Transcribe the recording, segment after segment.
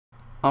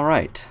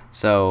Alright,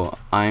 so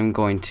I'm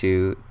going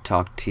to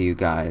talk to you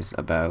guys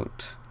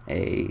about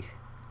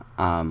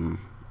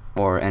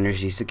or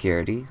energy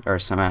security, or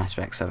some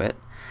aspects of it,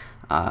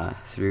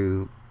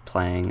 through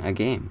playing a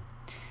game.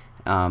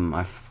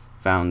 I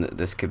found that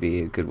this could be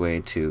a good way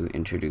to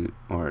introduce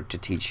or to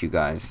teach you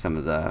guys some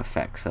of the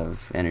effects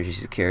of energy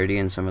security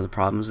and some of the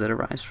problems that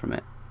arise from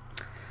it.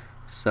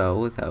 So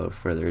without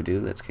further ado,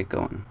 let's get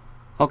going.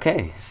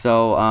 Okay,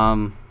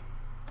 so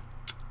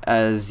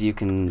as you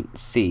can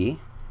see,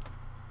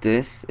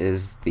 this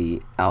is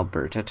the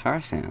Alberta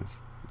tar sands,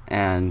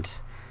 and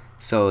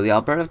so the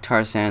Alberta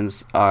tar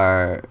sands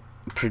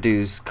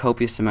produce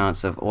copious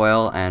amounts of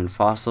oil and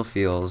fossil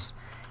fuels.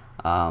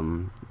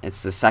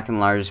 It's the second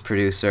largest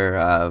producer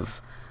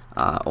of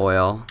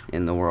oil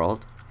in the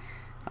world,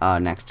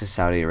 next to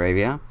Saudi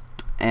Arabia,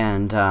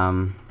 and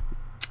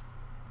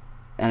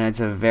it's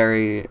a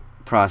very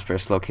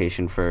prosperous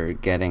location for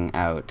getting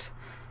out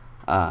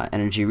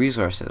energy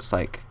resources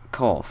like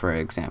coal, for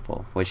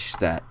example,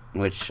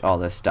 which all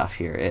this stuff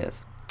here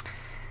is.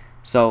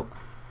 So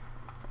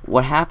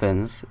what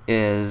happens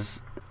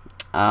is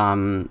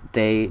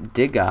they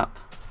dig up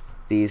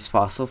these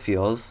fossil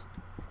fuels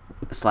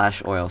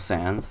 / oil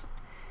sands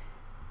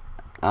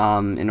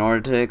in order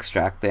to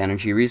extract the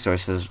energy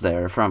resources that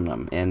are from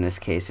them. In this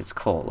case, it's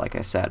coal, like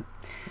I said.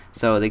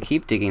 So they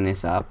keep digging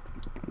this up,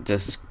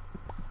 just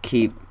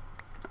keep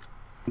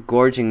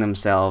gorging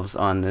themselves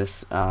on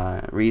this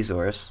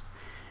resource,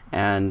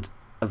 and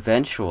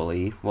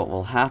eventually what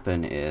will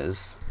happen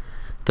is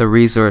the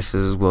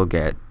resources will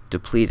get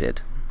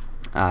depleted,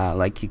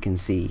 like you can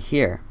see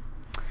here.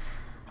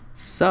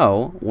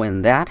 So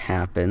when that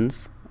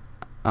happens,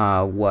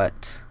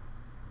 what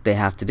they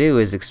have to do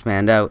is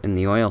expand out in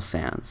the oil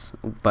sands,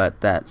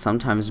 but that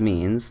sometimes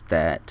means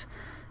that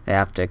they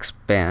have to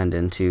expand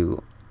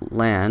into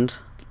land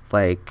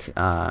like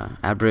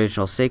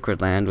Aboriginal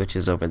sacred land, which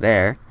is over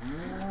there,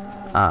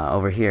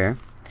 over here,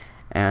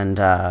 and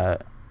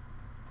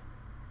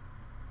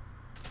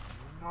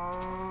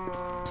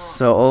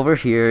so over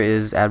here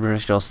is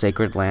Aboriginal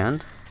sacred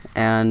land,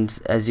 and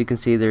as you can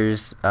see,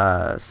 there's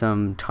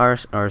some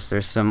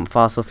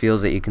fossil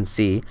fuels that you can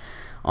see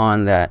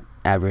on that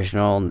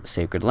Aboriginal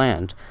sacred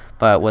land.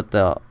 But what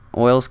the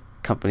oil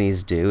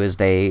companies do is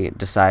they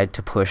decide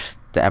to push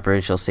the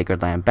Aboriginal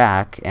sacred land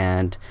back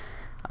and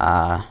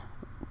kind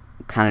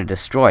of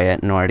destroy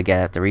it in order to get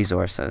at the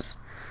resources.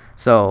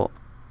 So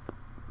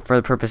for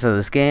the purpose of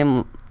this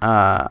game,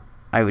 I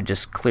would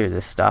just clear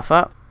this stuff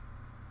up.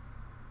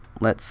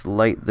 Let's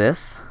light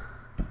this.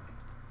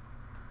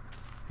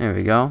 There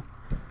we go.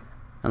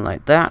 And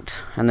like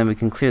that. And then we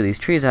can clear these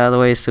trees out of the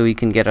way so we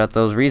can get at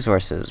those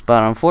resources.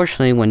 But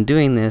unfortunately, when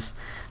doing this,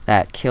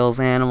 that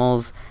kills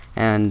animals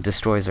and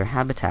destroys their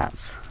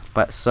habitats.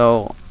 But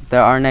so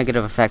there are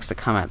negative effects that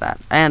come at that.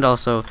 And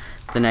also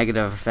the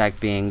negative effect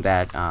being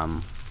that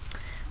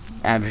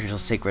Aboriginal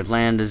sacred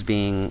land is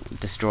being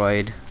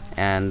destroyed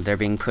and they're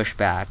being pushed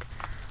back.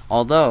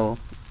 Although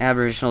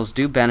Aboriginals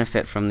do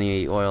benefit from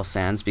the oil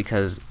sands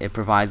because it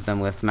provides them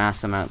with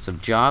mass amounts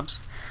of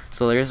jobs,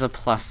 so there is a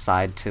plus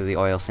side to the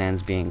oil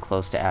sands being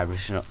close to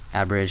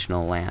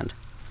Aboriginal land.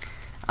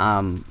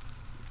 But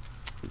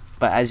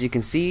as you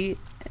can see,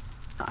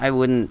 I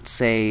wouldn't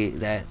say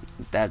that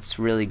that's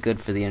really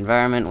good for the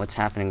environment, what's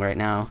happening right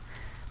now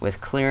with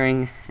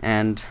clearing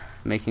and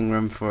making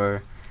room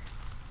for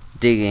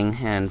digging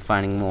and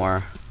finding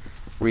more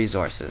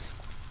resources.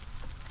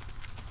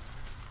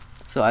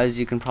 So as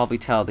you can probably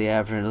tell, the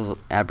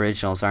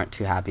Aboriginals aren't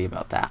too happy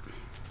about that.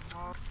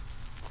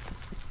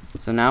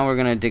 So now we're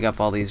going to dig up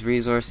all these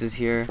resources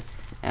here,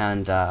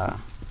 and then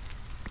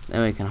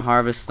we can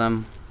harvest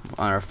them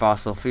on our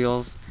fossil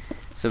fuels,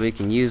 so we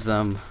can use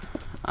them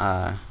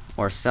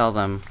or sell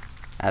them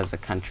as a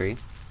country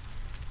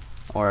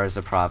or as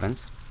a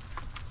province.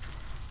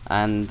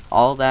 And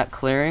all that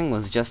clearing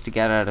was just to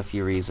get at a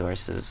few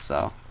resources,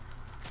 so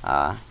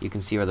you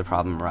can see where the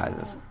problem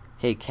arises.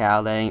 Hey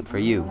Cal, that ain't for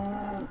you.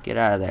 Get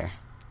out of there.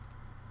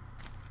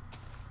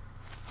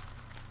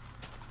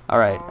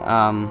 Alright,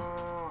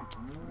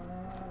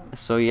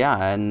 so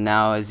yeah, and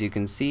now as you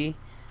can see,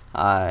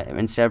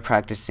 instead of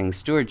practicing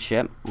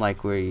stewardship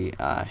like we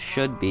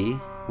should be,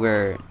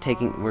 we're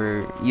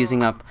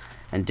using up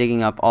and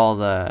digging up all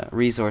the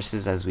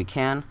resources as we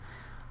can,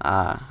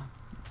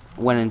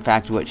 when in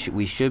fact what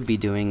we should be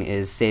doing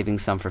is saving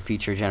some for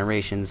future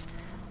generations,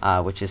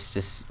 which is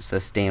just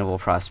sustainable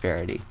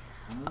prosperity.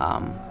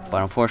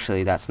 But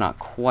unfortunately that's not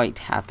quite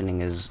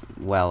happening as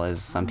well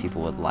as some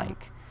people would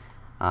like.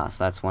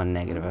 So that's one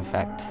negative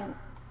effect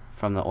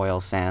from the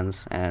oil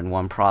sands and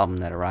one problem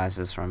that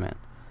arises from it.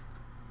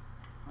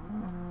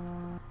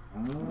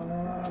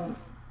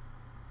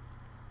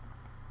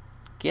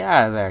 Get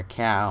out of there,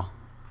 cow.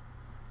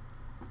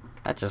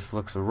 That just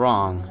looks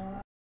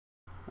wrong.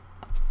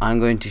 I'm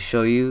going to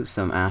show you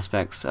some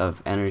aspects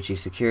of energy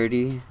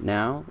security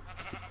now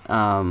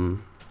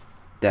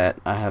that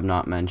I have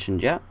not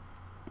mentioned yet.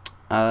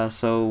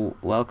 So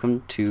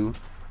welcome to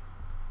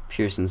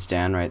Pearson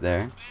right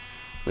there,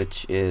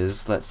 which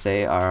is, let's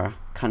say, our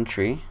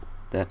country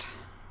that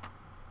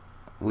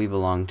we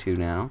belong to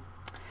now.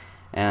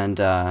 And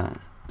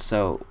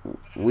so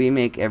we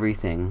make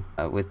everything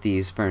with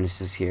these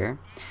furnaces here,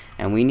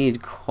 and we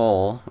need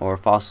coal or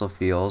fossil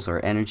fuels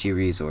or energy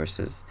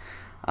resources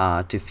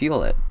to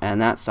fuel it,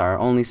 and that's our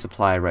only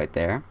supply right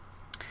there.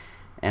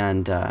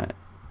 And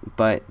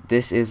but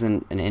this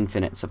isn't an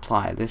infinite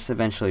supply. This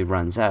eventually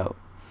runs out.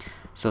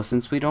 So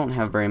since we don't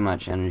have very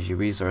much energy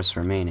resource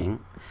remaining,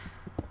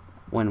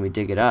 when we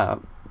dig it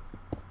up,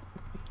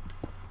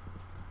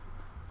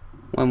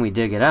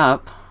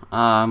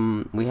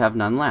 we have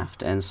none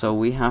left, and so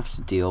we have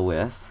to deal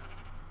with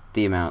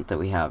the amount that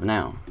we have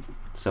now.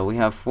 So we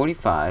have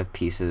 45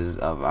 pieces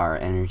of our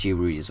energy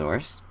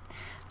resource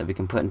that we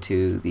can put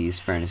into these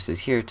furnaces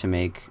here to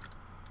make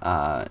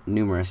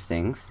numerous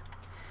things,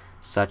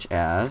 such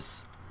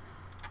as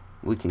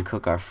we can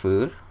cook our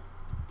food,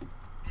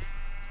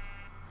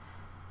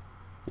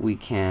 we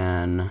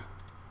can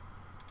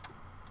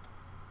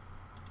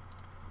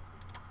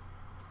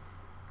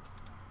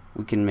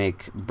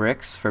make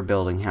bricks for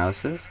building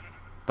houses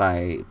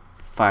by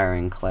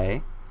firing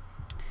clay.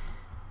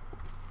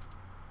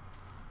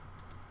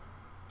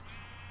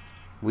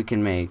 We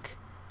can make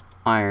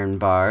iron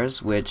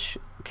bars, which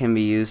can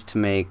be used to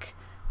make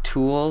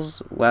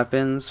tools,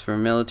 weapons for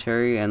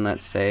military, and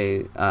let's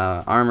say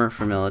armor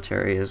for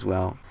military as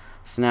well.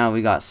 So now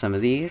we got some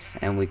of these,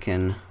 and we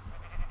can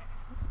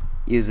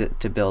use it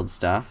to build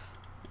stuff,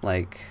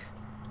 like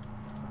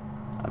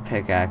a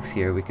pickaxe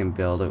here we can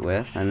build it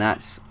with, and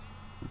that's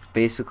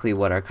basically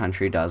what our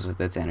country does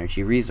with its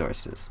energy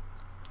resources,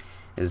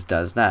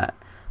 does that.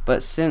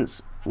 But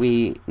since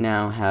we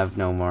now have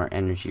no more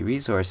energy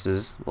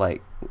resources,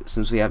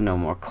 since we have no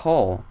more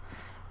coal,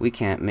 we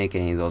can't make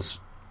any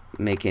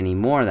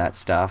more of that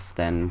stuff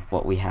than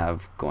what we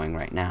have going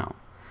right now.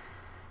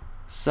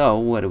 So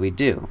what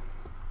do?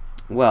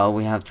 Well,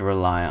 we have to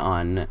rely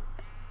on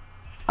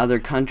other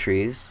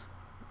countries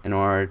in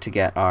order to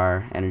get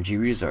our energy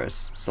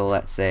resource. So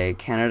let's say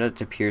Canada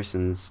to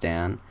Pearson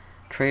Stan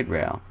trade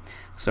rail.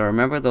 So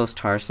remember those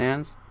tar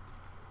sands?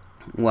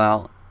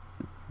 Well,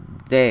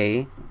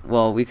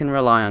 we can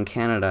rely on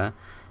Canada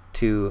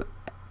to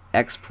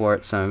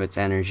export some of its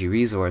energy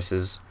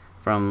resources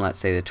from, let's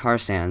say, the tar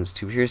sands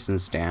to Pearson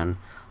Stan,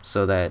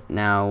 so that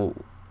now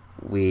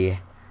we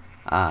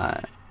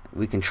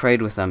can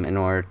trade with them in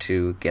order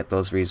to get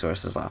those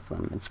resources off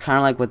them. It's kind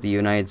of like what the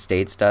United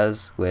States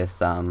does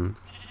with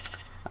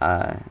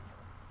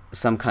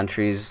some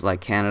countries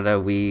like Canada.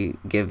 We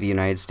give the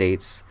United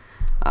States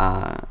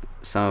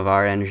some of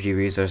our energy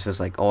resources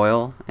like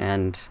oil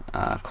and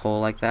coal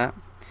like that.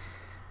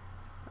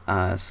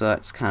 So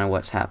that's kind of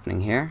what's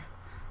happening here.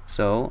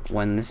 So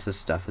when this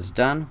stuff is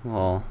done,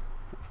 we'll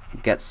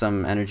get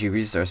some energy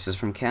resources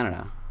from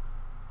Canada.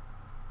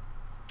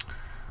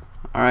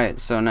 Alright,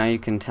 so now you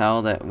can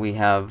tell that we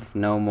have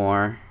no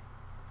more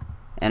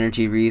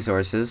energy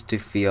resources to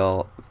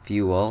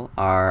fuel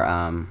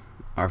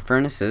our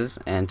furnaces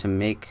and to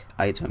make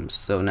items.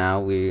 So now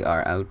we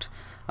are out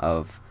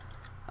of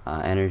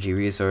energy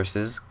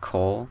resources,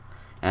 coal,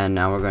 and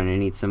now we're going to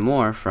need some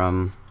more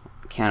from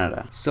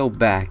Canada. So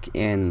back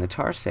in the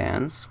tar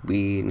sands,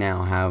 we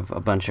now have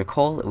a bunch of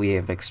coal that we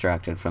have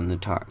extracted from the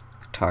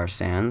tar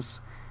sands,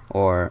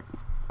 or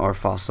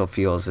fossil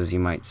fuels, as you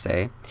might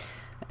say.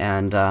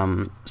 And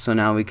so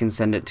now we can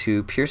send it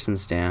to Pearson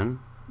Stan,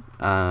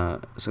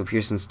 so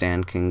Pearson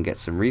Stan can get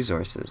some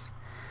resources.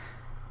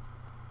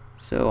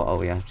 So all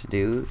we have to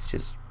do is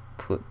just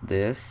put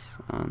this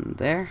on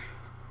there,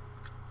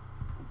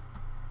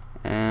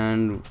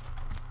 and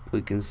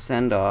we can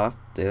send off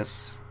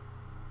this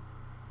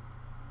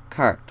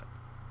cart.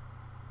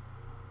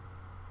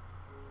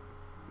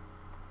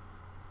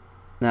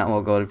 That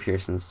will go to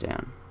Pearson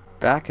Stan.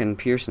 Back in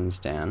Pearson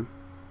Stan,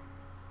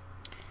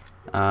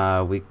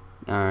 we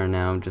are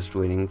now just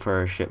waiting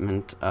for a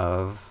shipment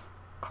of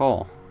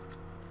coal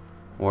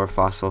or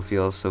fossil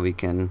fuels so we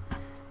can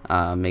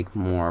make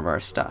more of our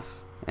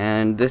stuff.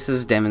 And this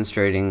is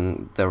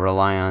demonstrating the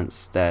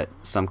reliance that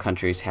some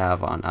countries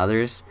have on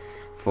others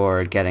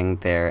for getting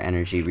their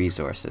energy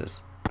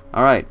resources.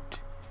 Alright,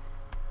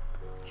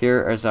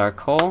 here is our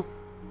coal,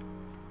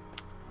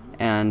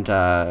 and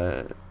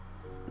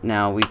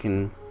now we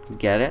can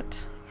get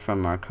it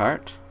from our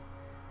cart.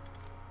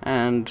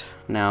 And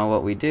now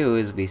what we do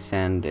is we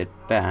send it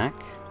back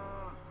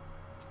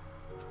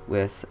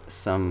with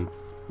some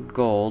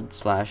gold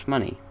 /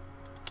 money.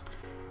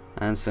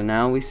 And so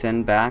now we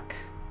send back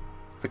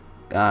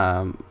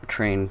the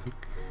train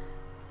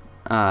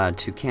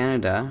to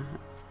Canada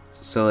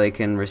so they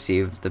can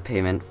receive the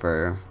payment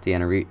for the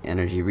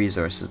energy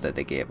resources that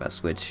they gave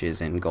us, which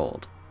is in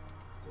gold.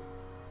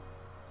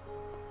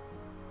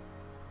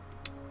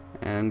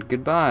 And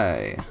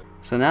goodbye.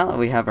 So now that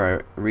we have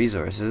our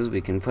resources,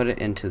 we can put it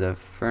into the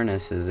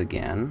furnaces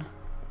again,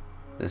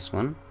 this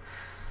one,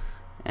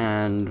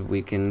 and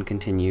we can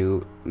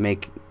continue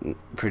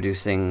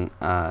producing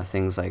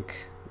things like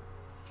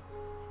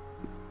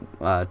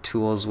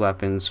tools,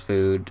 weapons,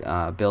 food,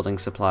 building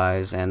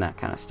supplies, and that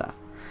kind of stuff.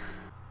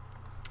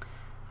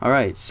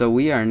 Alright, so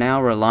we are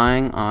now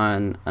relying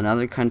on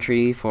another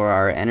country for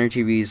our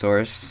energy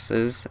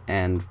resources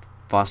and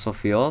fossil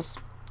fuels,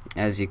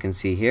 as you can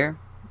see here,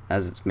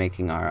 as it's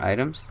making our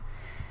items.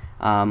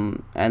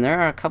 And there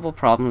are a couple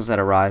problems that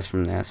arise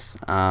from this.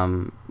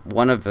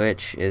 One of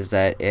which is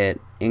that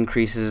it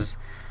increases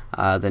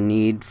the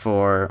need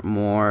for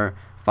more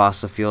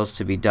fossil fuels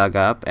to be dug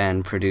up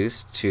and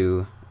produced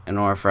in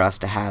order for us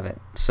to have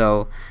it.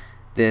 So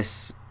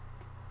this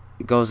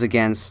goes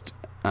against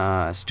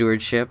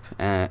stewardship,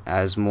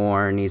 as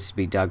more needs to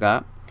be dug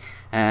up,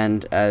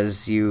 and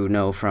as you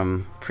know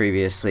from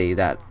previously,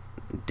 that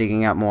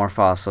digging up more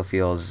fossil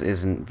fuels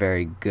isn't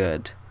very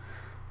good,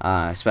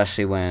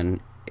 especially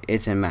when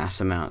it's in mass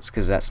amounts,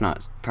 because that's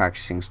not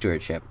practicing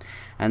stewardship.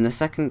 And the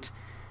second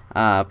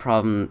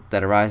problem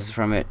that arises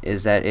from it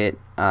is that it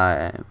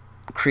can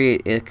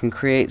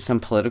create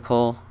some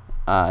political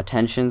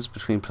tensions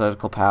between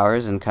political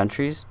powers and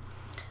countries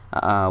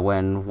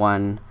when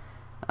one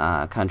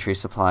country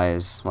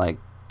supplies, like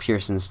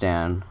Pearson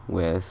Stan,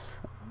 with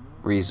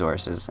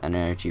resources and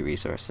energy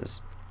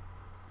resources.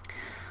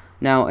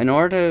 Now, in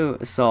order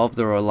to solve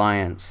the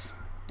reliance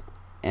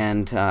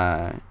and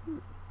the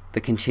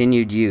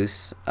continued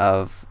use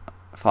of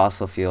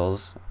fossil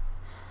fuels,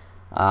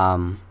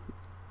 the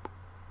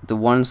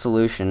one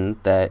solution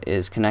that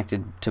is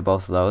connected to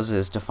both of those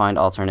is to find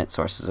alternate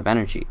sources of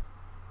energy.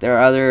 There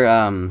are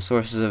other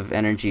sources of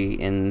energy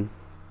in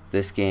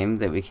this game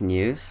that we can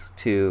use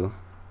to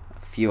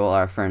fuel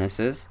our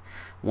furnaces,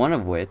 one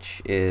of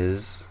which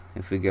is,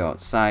 if we go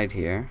outside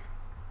here,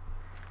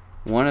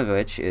 one of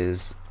which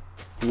is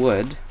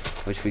wood,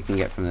 which we can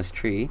get from this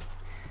tree.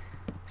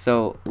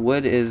 So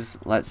wood is,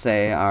 let's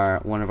say,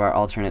 one of our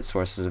alternate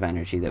sources of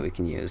energy that we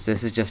can use.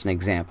 This is just an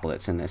example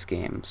that's in this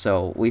game.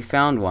 So we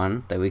found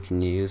one that we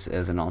can use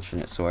as an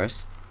alternate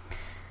source.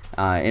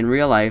 In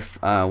real life,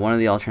 one of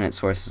the alternate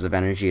sources of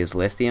energy is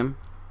lithium,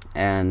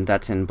 and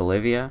that's in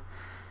Bolivia.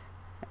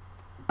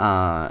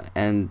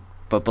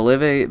 But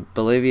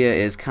Bolivia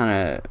is kind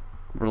of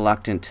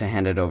reluctant to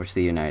hand it over to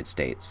the United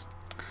States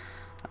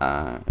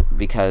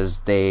because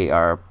they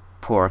are a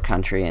poor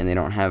country and they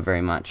don't have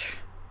very much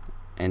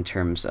in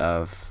terms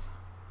of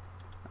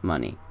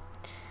money.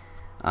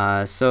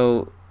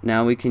 So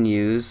now we can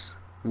use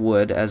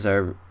wood as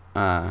our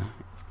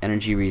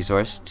energy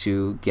resource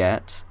to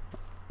get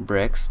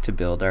bricks to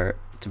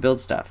build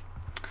stuff.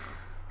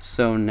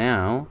 So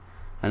now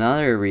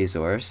another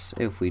resource,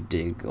 if we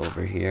dig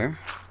over here,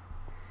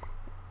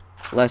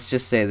 let's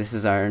just say this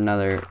is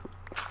another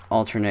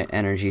alternate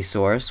energy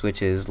source,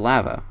 which is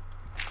lava.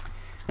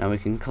 Now we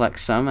can collect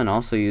some and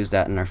also use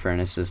that in our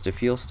furnaces to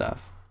fuel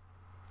stuff.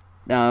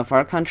 Now if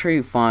our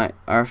country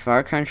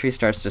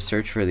starts to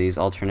search for these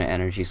alternate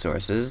energy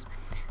sources,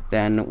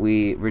 then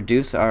we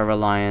reduce our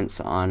reliance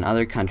on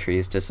other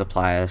countries to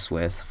supply us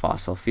with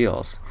fossil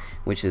fuels,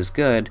 which is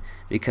good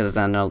because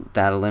then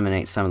that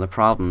eliminates some of the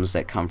problems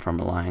that come from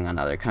relying on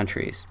other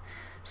countries.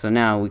 So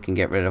now we can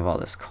get rid of all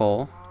this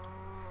coal,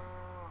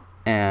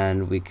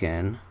 and we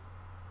can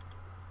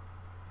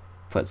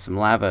put some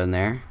lava in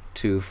there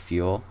to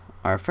fuel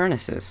our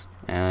furnaces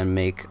and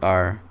make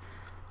our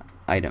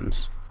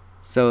items.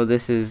 So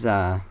this is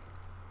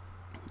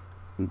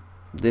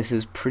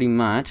pretty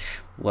much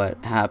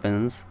what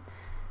happens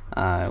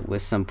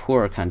with some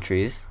poorer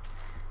countries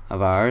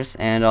of ours.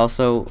 And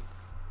also,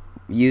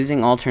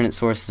 using alternate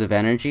sources of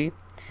energy,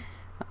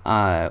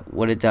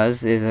 what it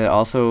does is it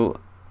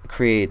also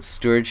creates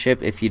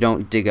stewardship. If you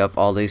don't dig up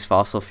all these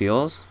fossil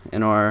fuels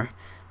in order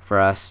for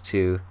us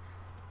to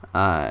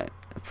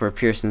for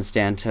Pearson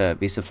Stan to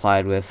be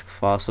supplied with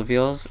fossil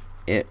fuels,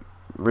 it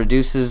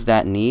reduces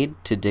that need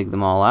to dig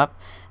them all up,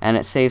 and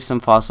it saves some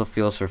fossil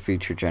fuels for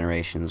future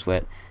generations,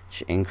 which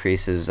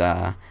increases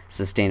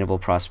sustainable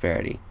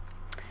prosperity.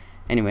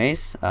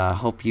 Anyways,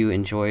 hope you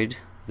enjoyed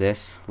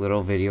this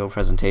little video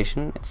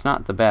presentation. It's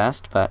not the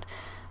best, but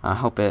I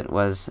hope it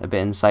was a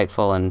bit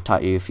insightful and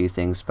taught you a few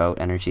things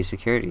about energy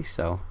security.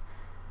 So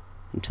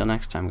until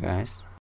next time, guys.